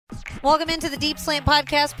Welcome into the Deep Slant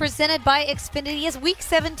Podcast presented by Xfinity. It's week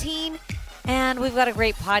 17, and we've got a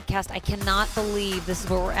great podcast. I cannot believe this is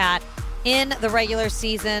where we're at in the regular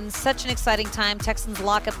season. Such an exciting time. Texans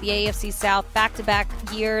lock up the AFC South back-to-back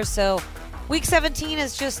years. So week 17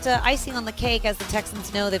 is just icing on the cake. As the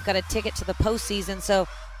Texans know, they've got a ticket to the postseason. So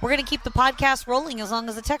we're going to keep the podcast rolling as long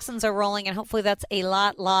as the Texans are rolling, and hopefully that's a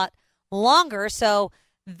lot longer. So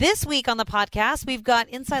this week on the podcast, we've got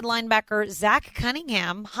inside linebacker Zach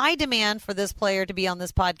Cunningham. High demand for this player to be on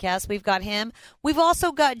this podcast. We've got him. We've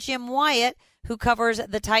also got Jim Wyatt, who covers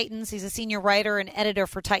the Titans. He's a senior writer and editor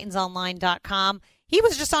for TitansOnline.com. He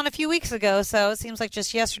was just on a few weeks ago, so it seems like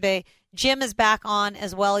just yesterday. Jim is back on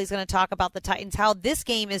as well. He's going to talk about the Titans, how this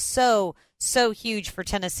game is so huge for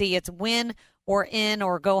Tennessee. It's win or in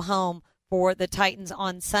or go home for the Titans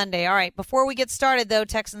on Sunday. All right, before we get started, though,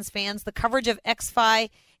 Texans fans, the coverage of XFi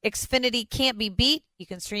Xfinity can't be beat. You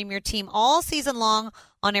can stream your team all season long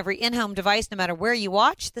on every in-home device, no matter where you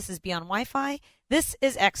watch. This is beyond Wi-Fi. This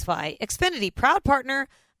is XFi Xfinity, proud partner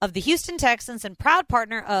of the Houston Texans and proud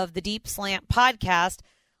partner of the Deep Slant Podcast.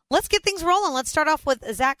 Let's get things rolling. Let's start off with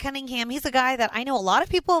Zach Cunningham. He's a guy that I know a lot of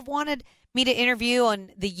people have wanted me to interview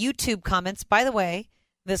on the YouTube comments. By the way,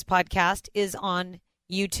 this podcast is on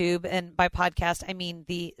YouTube, and by podcast, I mean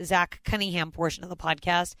the Zach Cunningham portion of the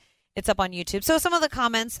podcast. It's up on YouTube. So some of the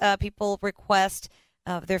comments, people request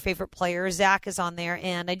their favorite players. Zach is on there,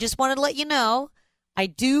 and I just wanted to let you know, I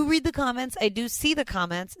do read the comments. I do see the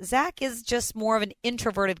comments. Zach is just more of an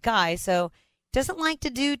introverted guy, so doesn't like to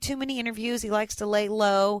do too many interviews. He likes to lay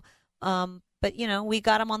low, but, you know, we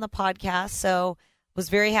got him on the podcast, so was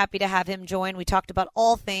very happy to have him join. We talked about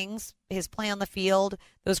all things, his play on the field,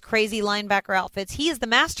 those crazy linebacker outfits. He is the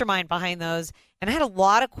mastermind behind those, and I had a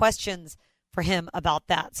lot of questions for him about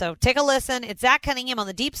that. So take a listen. It's Zach Cunningham on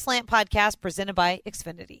the Deep Slant Podcast presented by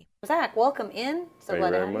Xfinity. Zach, welcome in. Thank you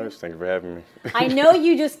very much. Thank you for having me. I know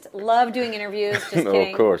you just love doing interviews. Just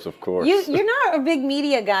kidding. Of course. You're not a big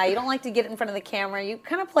media guy. You don't like to get in front of the camera. You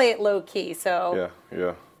kind of play it low key. So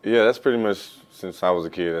Yeah. That's pretty much since I was a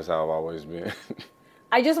kid. That's how I've always been.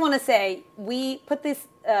 I just want to say, we put this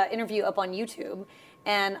interview up on YouTube,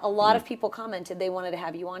 and a lot of people commented they wanted to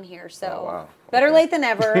have you on here. So better late than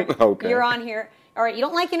never. Okay. You're on here. All right, you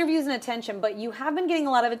don't like interviews and attention, but you have been getting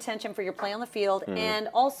a lot of attention for your play on the field and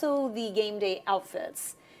also the game day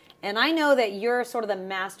outfits. And I know that you're sort of the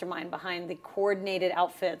mastermind behind the coordinated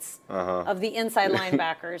outfits of the inside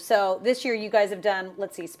linebackers. So this year you guys have done,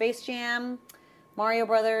 let's see, Space Jam, Mario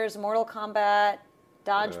Brothers, Mortal Kombat,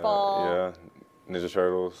 Dodgeball. Ninja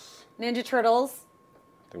Turtles.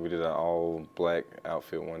 I think we did an all-black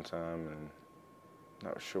outfit one time, and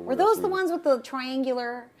not sure. Were those the ones with the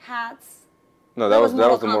triangular hats? No, that was the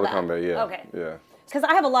Mortal Kombat. Yeah. Okay. Yeah. Because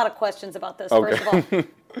I have a lot of questions about this. Okay. First of all,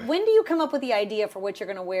 when do you come up with the idea for what you're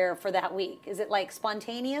going to wear for that week? Is it like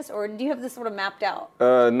spontaneous, or do you have this sort of mapped out?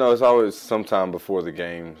 No, it's always sometime before the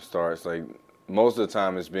game starts. Like, most of the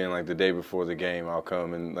time it's been like the day before the game I'll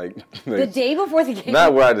come and like the day before the game?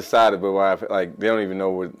 Not where I decided, but where they don't even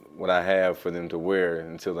know what I have for them to wear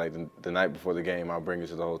until like the night before the game. I'll bring it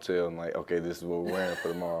to the hotel and like, okay, this is what we're wearing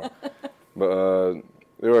for tomorrow. But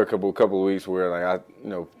there were a couple of weeks where like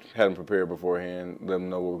I had them prepared beforehand, let them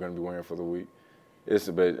know what we're going to be wearing for the week.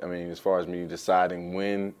 But I mean, as far as me deciding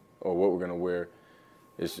when or what we're going to wear,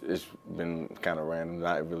 it's been kind of random,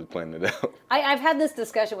 not really planning it out. I've had this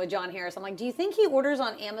discussion with John Harris. I'm like, do you think he orders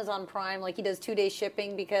on Amazon Prime, like he does 2-day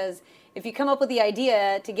shipping? Because if you come up with the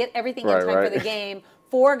idea to get everything in time for the game,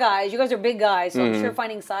 4 guys, you guys are big guys, so I'm sure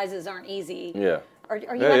finding sizes aren't easy. Yeah. Are you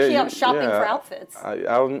actually out shopping for outfits?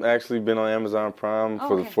 I've actually been on Amazon Prime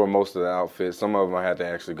for most of the outfits. Some of them I had to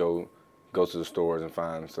actually go to the stores and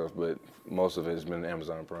find stuff, but most of it has been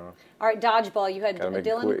Amazon Prime. All right, Dodgeball, you had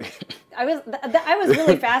Dylan. I was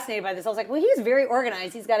really fascinated by this. I was like, well, he's very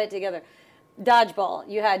organized. He's got it together. Dodgeball,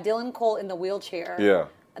 you had Dylan Cole in the wheelchair. Yeah.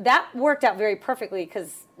 That worked out very perfectly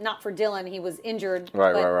because not for Dylan, he was injured.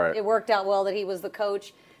 Right. It worked out well that he was the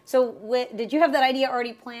coach. So did you have that idea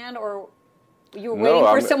already planned, or you were waiting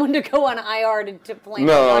for someone to go on IR to plan?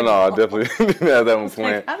 No, I definitely didn't have that one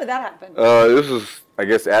planned. Like, how did that happen? This was, I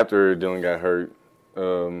guess, after Dylan got hurt.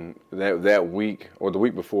 That week or the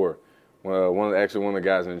week before, one of the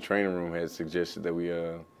guys in the training room had suggested that we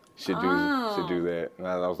should do that, and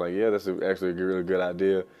I was like, yeah, that's actually a really good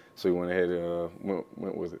idea. So we went ahead and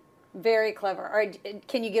went with it. Very clever. All right,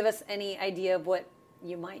 can you give us any idea of what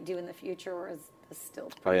you might do in the future, or is this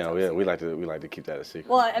still? We like to keep that a secret.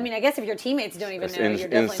 Well, I mean, I guess if your teammates don't even know, you're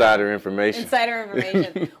definitely insider information.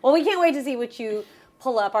 Well, we can't wait to see what you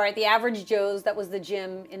pull up. All right, the Average Joes, that was the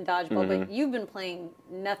gym in Dodgeball, but you've been playing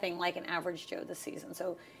nothing like an Average Joe this season.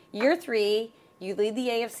 So year 3, You lead the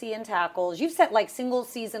AFC in tackles. You've set like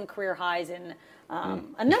single-season career highs in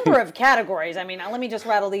a number of categories. I mean, let me just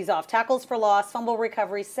rattle these off. Tackles for loss, fumble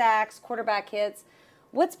recovery, sacks, quarterback hits.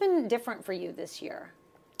 What's been different for you this year?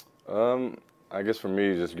 I guess for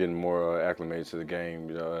me, just getting more acclimated to the game.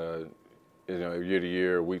 Year to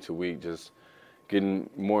year, week to week, just getting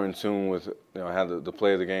more in tune with how the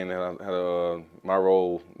play of the game, how my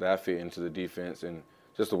role that I fit into the defense, and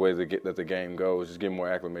just the way that the game goes. Just getting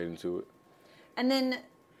more acclimated to it. And then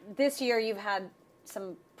this year, you've had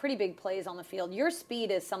some pretty big plays on the field. Your speed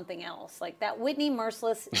is something else. Like that Whitney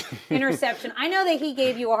Merciless interception. I know that he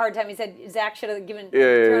gave you a hard time. He said Zach should have thrown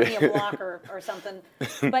me a block or something.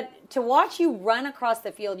 But to watch you run across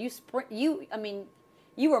the field, you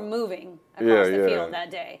were moving across the field that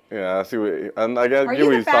day. Yeah, I see I get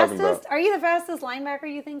what he's talking about. Are you the fastest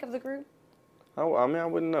linebacker you think of the group? I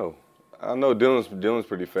wouldn't know. I know Dylan's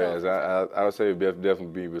pretty fast. I would say it would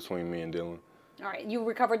definitely be between me and Dylan. All right, you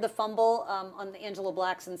recovered the fumble on the Angelo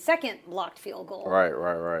Blackson's second blocked field goal.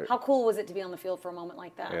 Right. How cool was it to be on the field for a moment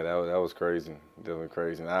like that? Yeah, that was crazy. Definitely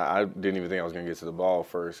crazy. And I didn't even think I was going to get to the ball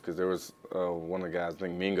first because there was one of the guys, I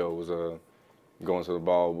think Mingo, was going to the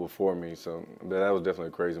ball before me. So that was definitely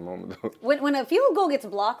a crazy moment. When a field goal gets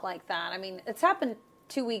blocked like that, I mean, it's happened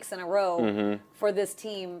 2 weeks in a row for this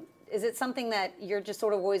team. Is it something that you're just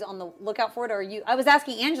sort of always on the lookout for it? Or I was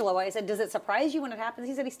asking Angelo, I said, does it surprise you when it happens?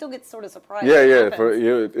 He said he still gets sort of surprised. Yeah.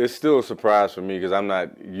 It's still a surprise for me because I'm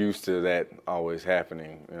not used to that always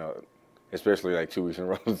happening, especially like 2 weeks in a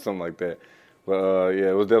row or something like that. But,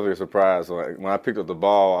 it was definitely a surprise. So, like, when I picked up the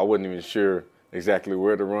ball, I wasn't even sure exactly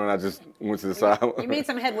where to run. I just went to the side. You made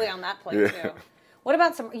some headway on that play, too. What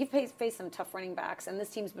about you've faced some tough running backs, and this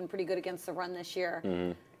team's been pretty good against the run this year.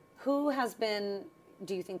 Mm-hmm. Who has been,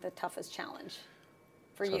 do you think, the toughest challenge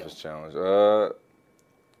for you? Toughest challenge?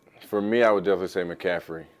 For me, I would definitely say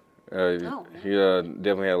McCaffrey. He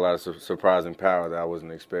definitely had a lot of surprising power that I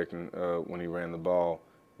wasn't expecting when he ran the ball.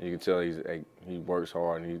 You can tell he works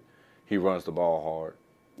hard and he runs the ball hard.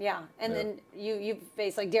 Yeah, and then you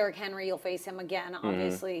face like Derrick Henry. You'll face him again,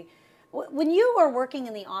 obviously. Mm-hmm. When you are working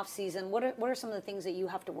in the off season, what are some of the things that you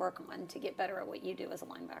have to work on to get better at what you do as a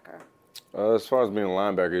linebacker? As far as being a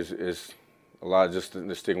linebacker, it's a lot of just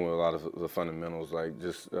sticking with a lot of the fundamentals, like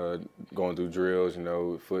just going through drills,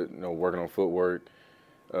 working on footwork.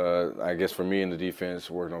 I guess for me in the defense,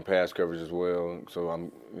 working on pass coverage as well. So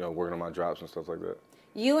I'm, working on my drops and stuff like that.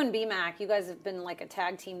 You and BMAC, you guys have been like a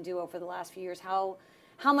tag team duo for the last few years. How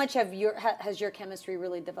much has your chemistry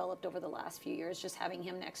really developed over the last few years, just having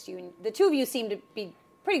him next to you? And the two of you seem to be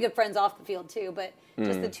pretty good friends off the field too, but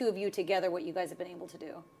just the two of you together, what you guys have been able to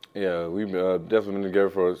do. Yeah, we've definitely been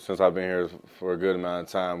together since I've been here for a good amount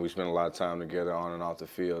of time. We spent a lot of time together on and off the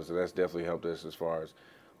field, so that's definitely helped us as far as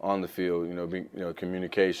on the field.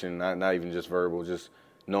 Communication, not even just verbal, just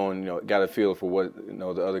knowing, got a feel for what the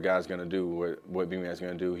other guy's going to do, what B-Man's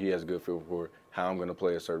going to do. He has a good feel for how I'm going to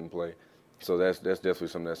play a certain play. So that's definitely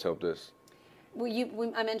something that's helped us. Well,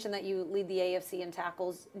 I mentioned that you lead the AFC in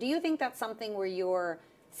tackles. Do you think that's something where you're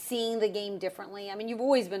seeing the game differently? I mean, you've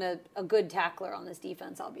always been a good tackler on this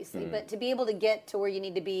defense, obviously, but to be able to get to where you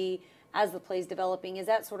need to be as the play's developing, is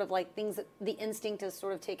that sort of like things that the instinct has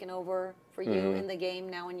sort of taken over for you in the game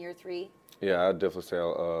now in year 3? Yeah, I'd definitely say a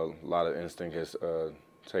lot of instinct has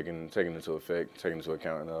taken into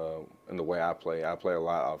account in the way I play. I play a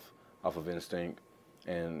lot off of instinct,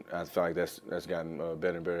 and I feel like that's gotten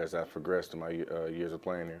better and better as I've progressed in my years of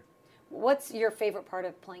playing here. What's your favorite part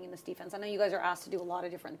of playing in this defense? I know you guys are asked to do a lot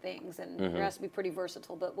of different things, and you're asked to be pretty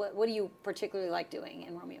versatile, but what do you particularly like doing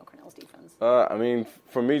in Romeo Crennel's defense? I mean,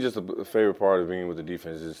 for me, just the favorite part of being with the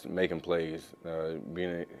defense is making plays,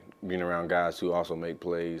 being around guys who also make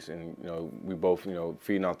plays, and, we both,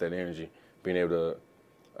 feeding off that energy, being able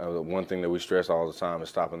to, one thing that we stress all the time is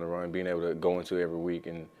stopping the run, being able to go into every week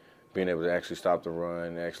and being able to actually stop the run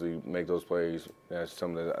and actually make those plays. That's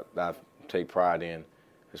something that I take pride in,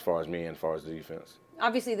 as far as me and as far as the defense.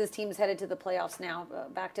 Obviously, this team's headed to the playoffs now,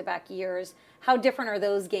 back-to-back years. How different are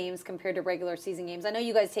those games compared to regular season games? I know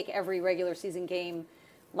you guys take every regular season game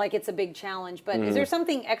like it's a big challenge, but is there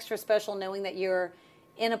something extra special knowing that you're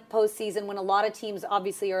in a postseason when a lot of teams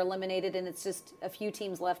obviously are eliminated and it's just a few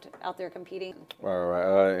teams left out there competing?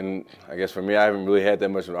 Right. And I guess for me, I haven't really had that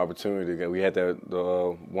much of an opportunity. We had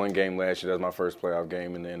the one game last year. That was my first playoff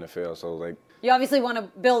game in the NFL. So, you obviously want to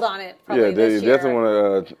build on it probably this year. Definitely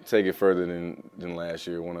want to take it further than last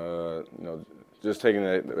year. Want to, just taking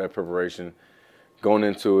that preparation, going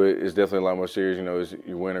into it is definitely a lot more serious. It's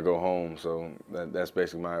you win or go home. So that's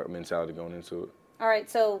basically my mentality going into it. All right,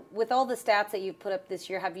 so with all the stats that you've put up this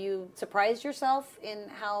year, have you surprised yourself in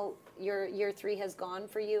how your year 3 has gone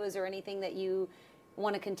for you? Is there anything that you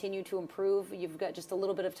want to continue to improve? You've got just a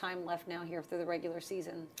little bit of time left now here through the regular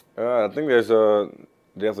season. I think there's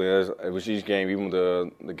definitely with each game, even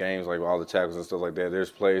the games like with all the tackles and stuff like that,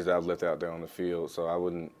 there's plays that I've left out there on the field. So I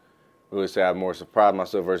wouldn't really say I've more surprised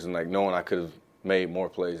myself versus like knowing I could have made more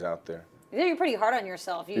plays out there. You're pretty hard on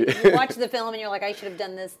yourself. You watch the film and you're like, I should have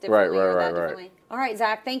done this differently or that differently. All right,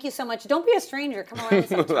 Zach, thank you so much. Don't be a stranger. Come around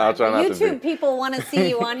sometime. I'll try not to be. YouTube people want to see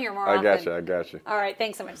you on here more often. I got you. All right,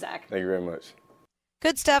 thanks so much, Zach. Thank you very much.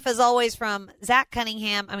 Good stuff, as always, from Zach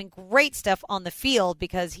Cunningham. I mean, great stuff on the field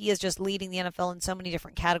because he is just leading the NFL in so many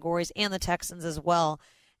different categories and the Texans as well.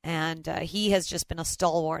 And he has just been a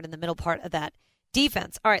stalwart in the middle part of that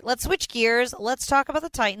defense. All right, let's switch gears. Let's talk about the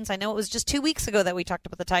Titans. I know it was just 2 weeks ago that we talked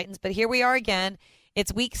about the Titans, but here we are again.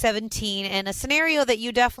 It's week 17, and a scenario that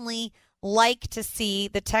you definitely like to see.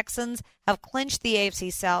 The Texans have clinched the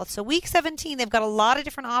AFC South. So week 17, they've got a lot of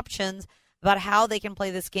different options about how they can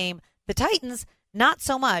play this game. The Titans, not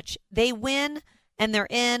so much. They win and they're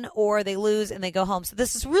in, or they lose and they go home. So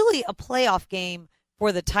this is really a playoff game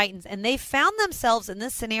for the Titans, and they found themselves in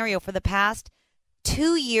this scenario for the past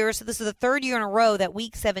 2 years. So this is the third year in a row that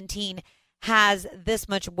week 17 has this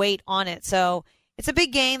much weight on it. So it's a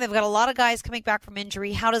big game. They've got a lot of guys coming back from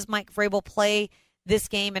injury. How does Mike Vrabel play this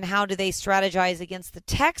game, and how do they strategize against the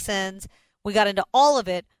Texans? We got into all of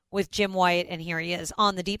it with Jim Wyatt, and here he is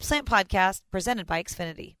on the Deep Slant Podcast presented by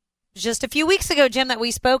Xfinity. Just a few weeks ago, Jim, that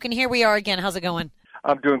we spoke, and here we are again. How's it going?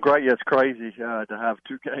 I'm doing great. Yeah, it's crazy to have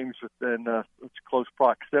 2 games within such close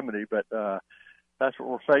proximity, but that's what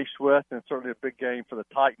we're faced with, and certainly a big game for the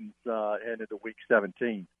Titans heading into Week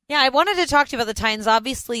 17. Yeah, I wanted to talk to you about the Titans.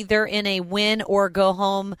 Obviously, they're in a win or go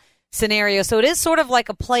home scenario, so it is sort of like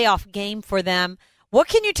a playoff game for them. What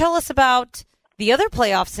can you tell us about the other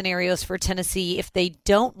playoff scenarios for Tennessee if they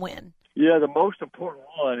don't win? Yeah, the most important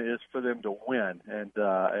one is for them to win, and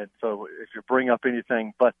so if you bring up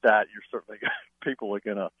anything but that, you're certainly people are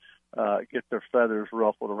going to get their feathers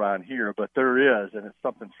ruffled around here. But there is, and it's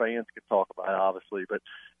something fans could talk about, obviously. But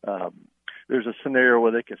there's a scenario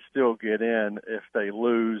where they could still get in if they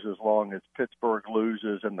lose, as long as Pittsburgh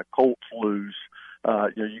loses and the Colts lose.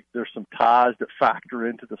 There's some ties that factor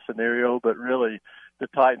into the scenario, but really the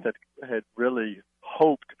Titans had really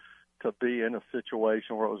hoped to be in a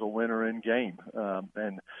situation where it was a winner-in game.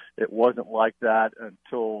 And it wasn't like that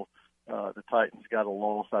until the Titans got a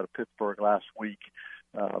loss out of Pittsburgh last week.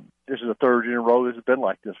 This is the third year in a row this has been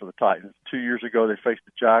like this for the Titans. 2 years ago, they faced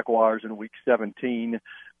the Jaguars in Week 17,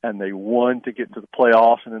 and they won to get to the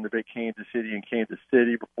playoffs, and then they beat Kansas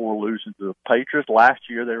City before losing to the Patriots. Last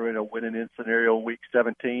year, they were in a winning-in scenario in Week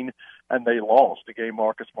 17, and they lost a game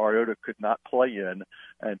Marcus Mariota could not play in,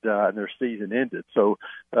 and their season ended. So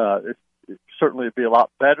it certainly would be a lot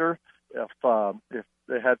better if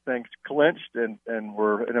they had things clinched and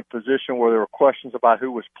were in a position where there were questions about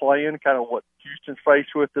who was playing, kind of what Houston's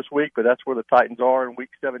faced with this week. But that's where the Titans are in Week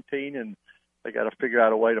 17, and they got to figure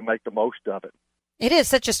out a way to make the most of it. It is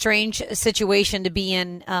such a strange situation to be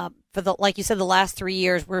in for like you said, the last 3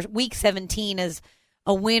 years, where Week 17 is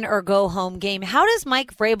a win or go home game. How does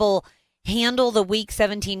Mike Vrabel handle the Week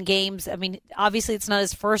 17 games? I mean, obviously it's not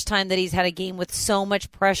his first time that he's had a game with so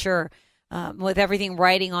much pressure, with everything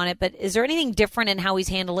riding on it. But is there anything different in how he's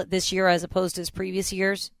handled it this year as opposed to his previous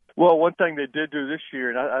years? Well, one thing they did do this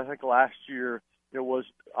year, and I think last year it was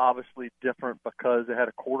obviously different because they had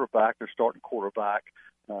a quarterback, their starting quarterback,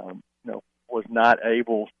 was not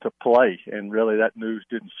able to play. And really that news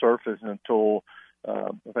didn't surface until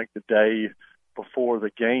I think the day before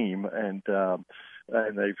the game. And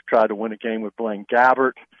they've tried to win a game with Blaine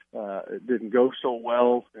Gabbert. It didn't go so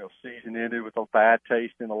well. Season ended with a bad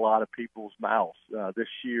taste in a lot of people's mouths. This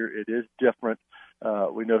year it is different.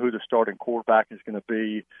 We know who the starting quarterback is going to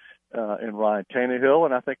be in Ryan Tannehill,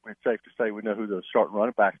 and I think it's safe to say we know who the starting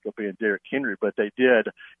running back will be in Derrick Henry. But they did,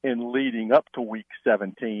 in leading up to Week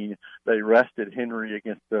 17, they rested Henry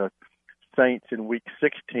against the Saints in Week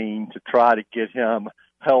 16 to try to get him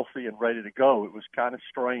healthy and ready to go. It was kind of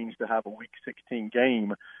strange to have a Week 16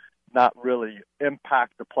 game not really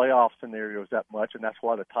impact the playoff scenarios that much, and that's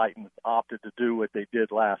why the Titans opted to do what they did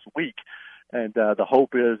last week. And the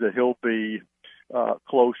hope is that he'll be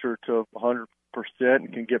closer to 100%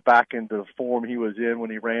 and can get back into the form he was in when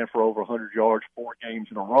he ran for over 100 yards 4 games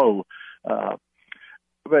in a row.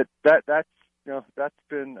 But that's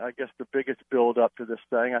been, I guess, the biggest build up to this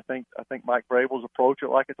thing. I think Mike Vrabel's approach it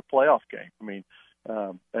like it's a playoff game. I mean,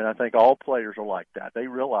 and I think all players are like that. They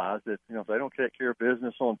realize that if they don't take care of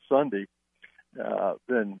business on Sunday,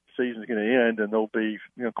 then season's going to end, and they'll be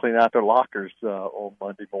cleaning out their lockers on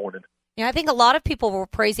Monday morning. Yeah, I think a lot of people were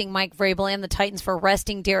praising Mike Vrabel and the Titans for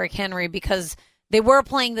resting Derrick Henry because they were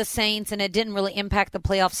playing the Saints, and it didn't really impact the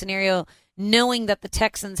playoff scenario, knowing that the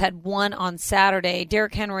Texans had won on Saturday.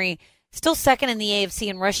 Derrick Henry still second in the AFC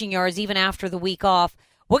in rushing yards even after the week off.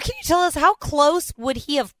 What can you tell us? How close would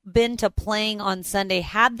he have been to playing on Sunday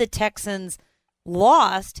had the Texans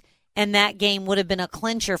lost, and that game would have been a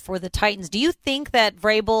clincher for the Titans? Do you think that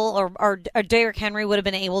Vrabel or Derrick Henry would have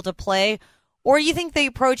been able to play, or do you think the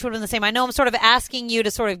approach would have been the same? I know I'm sort of asking you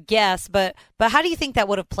to sort of guess, but how do you think that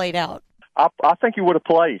would have played out? I think he would have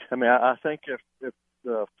played. I mean, I think if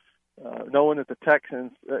the knowing that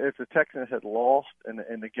if the Texans had lost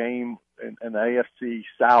in the game in the AFC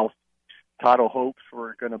South, title hopes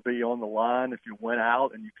were going to be on the line. If you went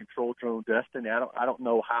out and you controlled your own destiny, I don't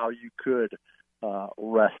know how you could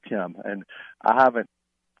rest him. And I haven't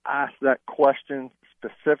asked that question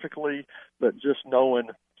specifically, but just knowing,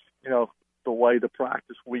 the way the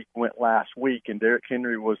practice week went last week, and Derrick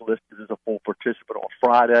Henry was listed as a full participant on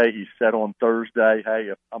Friday. He said on Thursday, "Hey,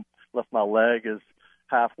 if I'm left my leg is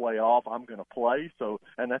halfway off, I'm going to play." So,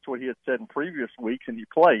 and that's what he had said in previous weeks, and he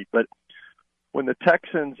played. But when the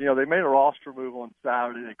Texans, they made a roster move on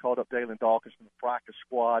Saturday, they called up Dalen Dawkins from the practice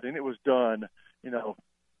squad, and it was done,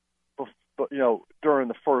 during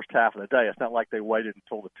the first half of the day. It's not like they waited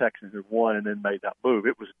until the Texans had won and then made that move.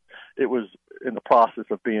 It was in the process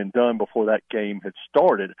of being done before that game had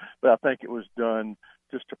started. But I think it was done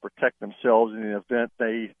just to protect themselves in the event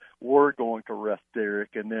they were going to rest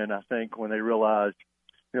Derrick. And then I think when they realized,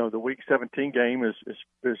 the Week 17 game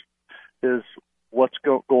is what's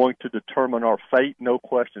going to determine our fate, no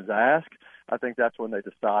questions asked. I think that's when they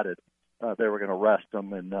decided they were going to rest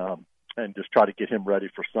him and just try to get him ready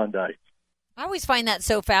for Sunday. I always find that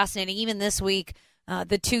so fascinating. Even this week,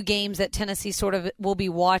 the two games that Tennessee sort of will be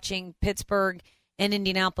watching, Pittsburgh and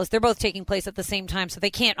Indianapolis, they're both taking place at the same time, so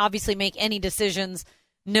they can't obviously make any decisions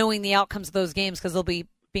knowing the outcomes of those games because they'll be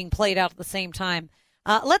being played out at the same time.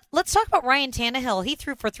 Let's talk about Ryan Tannehill. He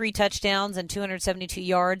threw for 3 touchdowns and 272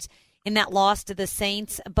 yards in that loss to the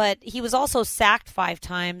Saints, but he was also sacked 5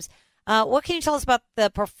 times. What can you tell us about the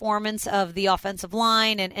performance of the offensive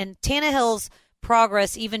line and Tannehill's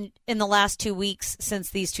progress even in the last 2 weeks since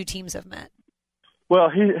these two teams have met? Well,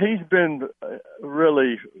 he's been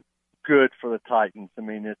really good for the Titans. I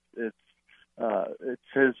mean, it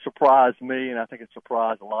has surprised me, and I think it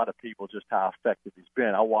surprised a lot of people just how effective he's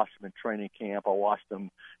been. I watched him in training camp. I watched him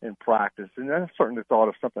in practice, and I certainly thought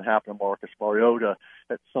if something happened to Marcus Mariota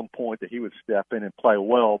at some point that he would step in and play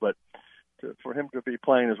well. But for him to be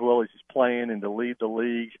playing as well as he's playing and to lead the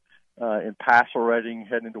league in passer rating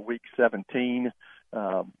heading into Week 17,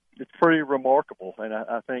 it's pretty remarkable. And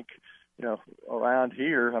I think, around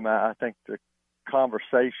here, I think the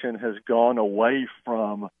conversation has gone away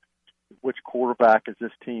from which quarterback is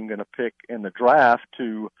this team going to pick in the draft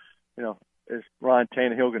to, is Ryan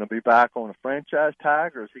Tannehill going to be back on a franchise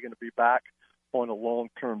tag, or is he going to be back on a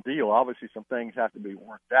long-term deal? Obviously, some things have to be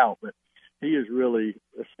worked out, but he has really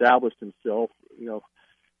established himself,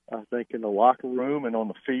 I think, in the locker room and on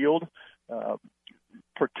the field.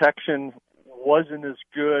 Protection wasn't as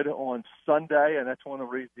good on Sunday, and that's one of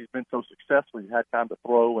the reasons he's been so successful. He's had time to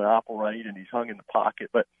throw and operate, and he's hung in the pocket.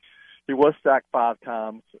 But he was sacked 5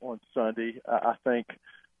 times on Sunday. I think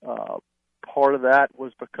part of that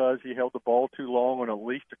was because he held the ball too long on at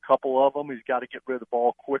least a couple of them. He's got to get rid of the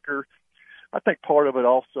ball quicker. I think part of it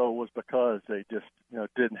also was because they just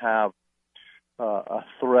didn't have a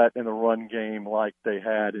threat in the run game like they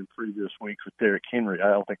had in previous weeks with Derrick Henry. I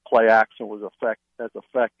don't think play action was as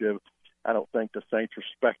effective. I don't think the Saints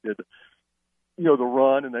respected, the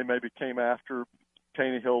run, and they maybe came after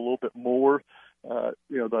Tannehill a little bit more.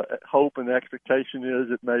 The hope and the expectation is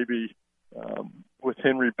that maybe with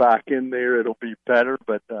Henry back in there, it'll be better.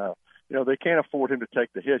 But they can't afford him to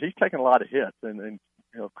take the hit. He's taken a lot of hits, and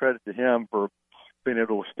credit to him for being able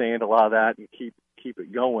to withstand a lot of that and keep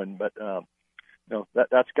it going. But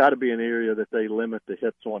that's got to be an area that they limit the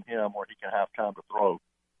hits on him where he can have time to throw.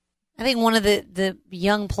 I think one of the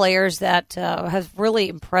young players that has really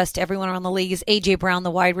impressed everyone around the league is A.J. Brown, the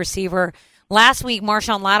wide receiver. Last week,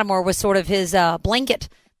 Marshawn Lattimore was sort of his blanket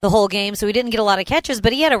the whole game, so he didn't get a lot of catches,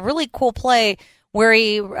 but he had a really cool play where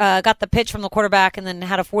he got the pitch from the quarterback and then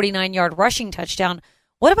had a 49-yard rushing touchdown.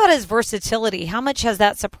 What about his versatility? How much has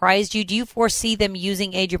that surprised you? Do you foresee them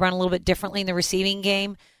using A.J. Brown a little bit differently in the receiving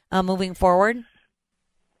game moving forward?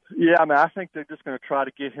 Yeah, I think they're just going to try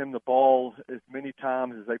to get him the ball as many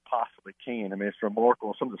times as they possibly can. It's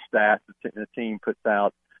remarkable. Some of the stats the team puts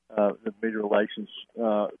out, the media relations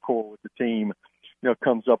core with the team,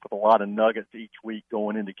 comes up with a lot of nuggets each week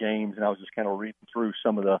going into games. And I was just kind of reading through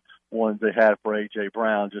some of the ones they had for A.J.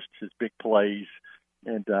 Brown, just his big plays.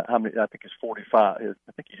 And how many? I think it's 45.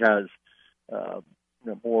 I think he has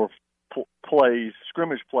more plays,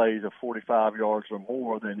 scrimmage plays of 45 yards or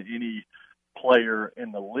more than any player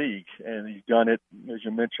in the league. And he's done it, as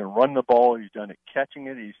you mentioned, run the ball. He's done it catching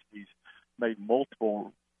it. He's made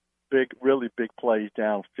multiple really big plays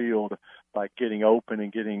downfield by getting open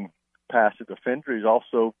and getting past the defender. He's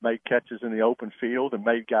also made catches in the open field and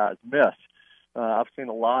made guys miss. I've seen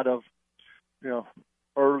a lot of,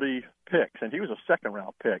 early picks, and he was a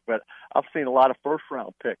second-round pick, but I've seen a lot of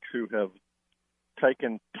first-round picks who have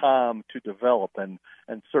taken time to develop and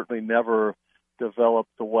certainly never developed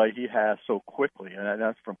the way he has so quickly. And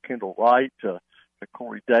that's from Kendall Wright to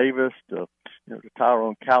Corey Davis to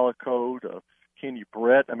Tyrone Calico to Kenny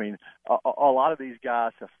Brett. I mean, a lot of these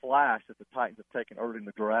guys have flashed that the Titans have taken early in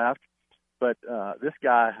the draft, but this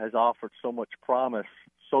guy has offered so much promise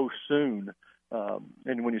so soon.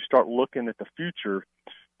 And when you start looking at the future,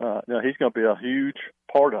 he's going to be a huge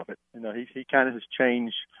part of it. He kind of has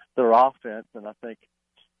changed their offense, and I think,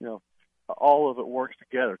 all of it works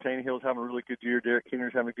together. Tannehill's having a really good year. Derrick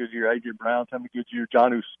Henry's having a good year. A.J. Brown's having a good year.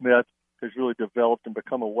 Jonnu Smith has really developed and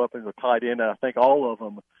become a weapon as a tight end. And I think all of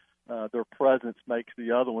them, their presence makes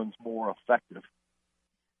the other ones more effective.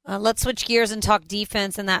 Let's switch gears and talk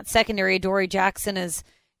defense. In that secondary, Adoree Jackson is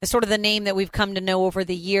sort of the name that we've come to know over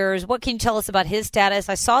the years. What can you tell us about his status?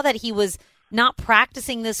 I saw that he was not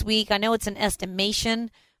practicing this week. I know it's an estimation,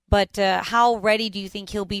 but how ready do you think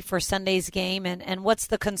he'll be for Sunday's game? And what's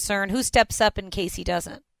the concern? Who steps up in case he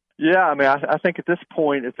doesn't? Yeah, I mean, I think at this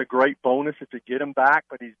point it's a great bonus if you get him back,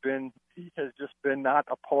 but he has just been not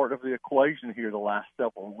a part of the equation here the last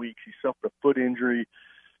several weeks. He suffered a foot injury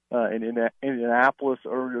in Indianapolis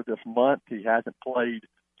earlier this month. He hasn't played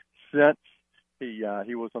since.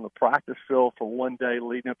 He was on the practice field for one day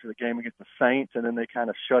leading up to the game against the Saints, and then they kind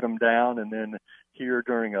of shut him down. And then here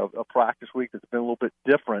during a practice week that's been a little bit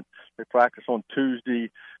different, they practice on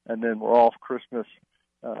Tuesday, and then we're off Christmas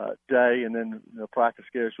Day, and then the practice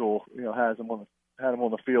schedule had him on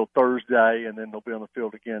the field Thursday, and then they'll be on the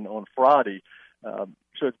field again on Friday.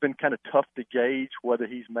 So it's been kind of tough to gauge whether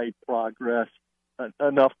he's made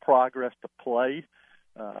enough progress to play.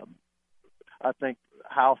 I think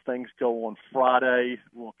how things go on Friday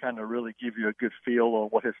will kind of really give you a good feel on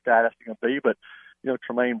what his status is going to be. But,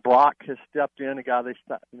 Tremaine Brock has stepped in, a guy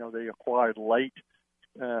they acquired late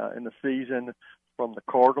in the season from the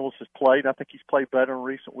Cardinals, has played. I think he's played better in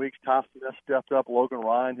recent weeks. Tyson has stepped up. Logan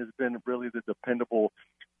Ryan has been really the dependable,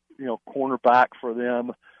 cornerback for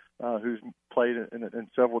them, who's played in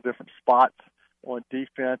several different spots on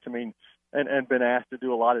defense. I mean, and been asked to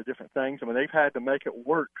do a lot of different things. I mean, they've had to make it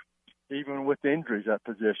work even with injuries at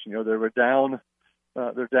position. They were down.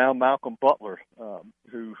 They're down Malcolm Butler,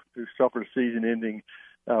 who suffered a season-ending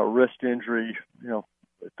wrist injury,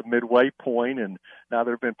 at the midway point, and now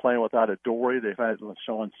they've been playing without Adoree. They've had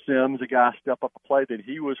Sean Sims, a guy, step up to play. Then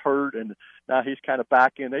he was hurt, and now he's kind of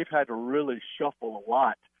back in. They've had to really shuffle a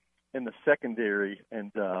lot in the secondary,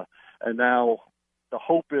 and now the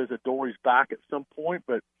hope is Adoree's back at some point,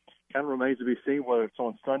 but kind of remains to be seen whether it's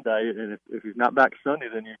on Sunday. And if he's not back Sunday,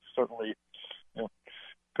 then you certainly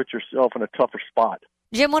put yourself in a tougher spot.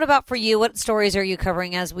 Jim, what about for you? What stories are you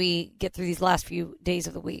covering as we get through these last few days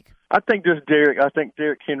of the week? I think just Derrick. I think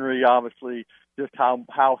Derrick Henry, obviously, just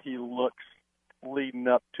how he looks leading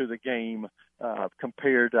up to the game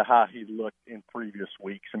compared to how he looked in previous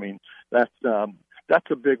weeks. I mean, that's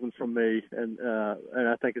a big one for me, and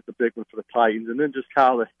I think it's a big one for the Titans. And then just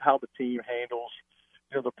how the team handles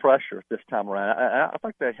the pressure this time around. I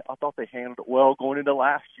thought they handled it well going into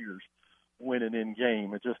last year's winning in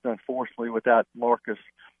game. It just unfortunately without Marcus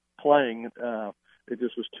playing, it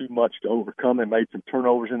just was too much to overcome. They made some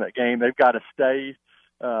turnovers in that game. They've got to stay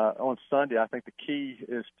on Sunday. I think the key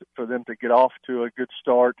is for them to get off to a good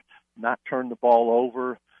start, not turn the ball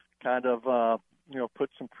over, kind of put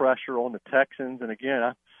some pressure on the Texans. And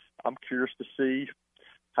again, I'm curious to see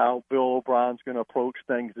how Bill O'Brien's going to approach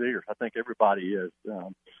things there. I think everybody is,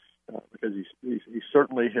 because he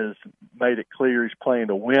certainly has made it clear he's playing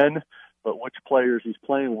to win, but which players he's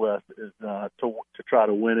playing with is to try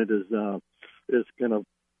to win it is going to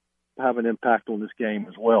have an impact on this game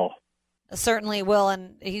as well. Certainly will,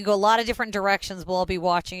 and he can go a lot of different directions. We'll all be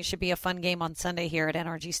watching. It should be a fun game on Sunday here at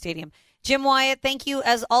NRG Stadium. Jim Wyatt, thank you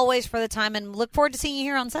as always for the time, and look forward to seeing you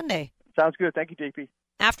here on Sunday. Sounds good. Thank you, DP.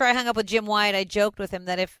 After I hung up with Jim Wyatt, I joked with him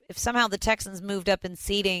that if somehow the Texans moved up in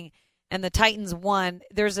seeding and the Titans won,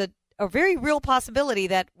 there's a very real possibility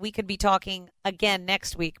that we could be talking again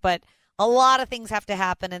next week. But a lot of things have to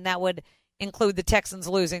happen, and that would include the Texans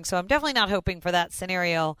losing. So I'm definitely not hoping for that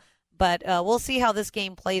scenario. But we'll see how this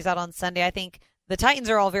game plays out on Sunday. I think the Titans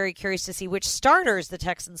are all very curious to see which starters the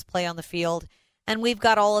Texans play on the field. And we've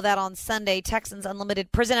got all of that on Sunday. Texans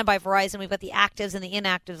Unlimited, presented by Verizon. We've got the actives and the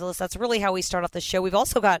inactives list. That's really how we start off the show. We've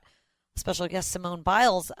also got special guest Simone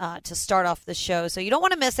Biles to start off the show. So you don't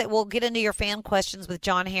want to miss it. We'll get into your fan questions with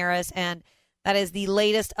John Harris, and that is the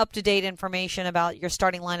latest up-to-date information about your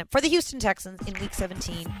starting lineup for the Houston Texans in Week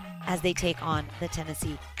 17 as they take on the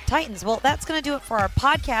Tennessee Titans. Well, that's going to do it for our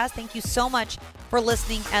podcast. Thank you so much for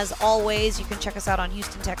listening. As always, you can check us out on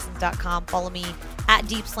HoustonTexans.com. Follow me at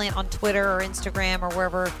Deep Slant on Twitter or Instagram or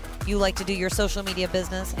wherever you like to do your social media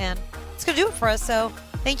business. And it's going to do it for us. So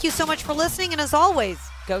thank you so much for listening. And as always,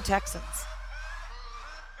 go Texans.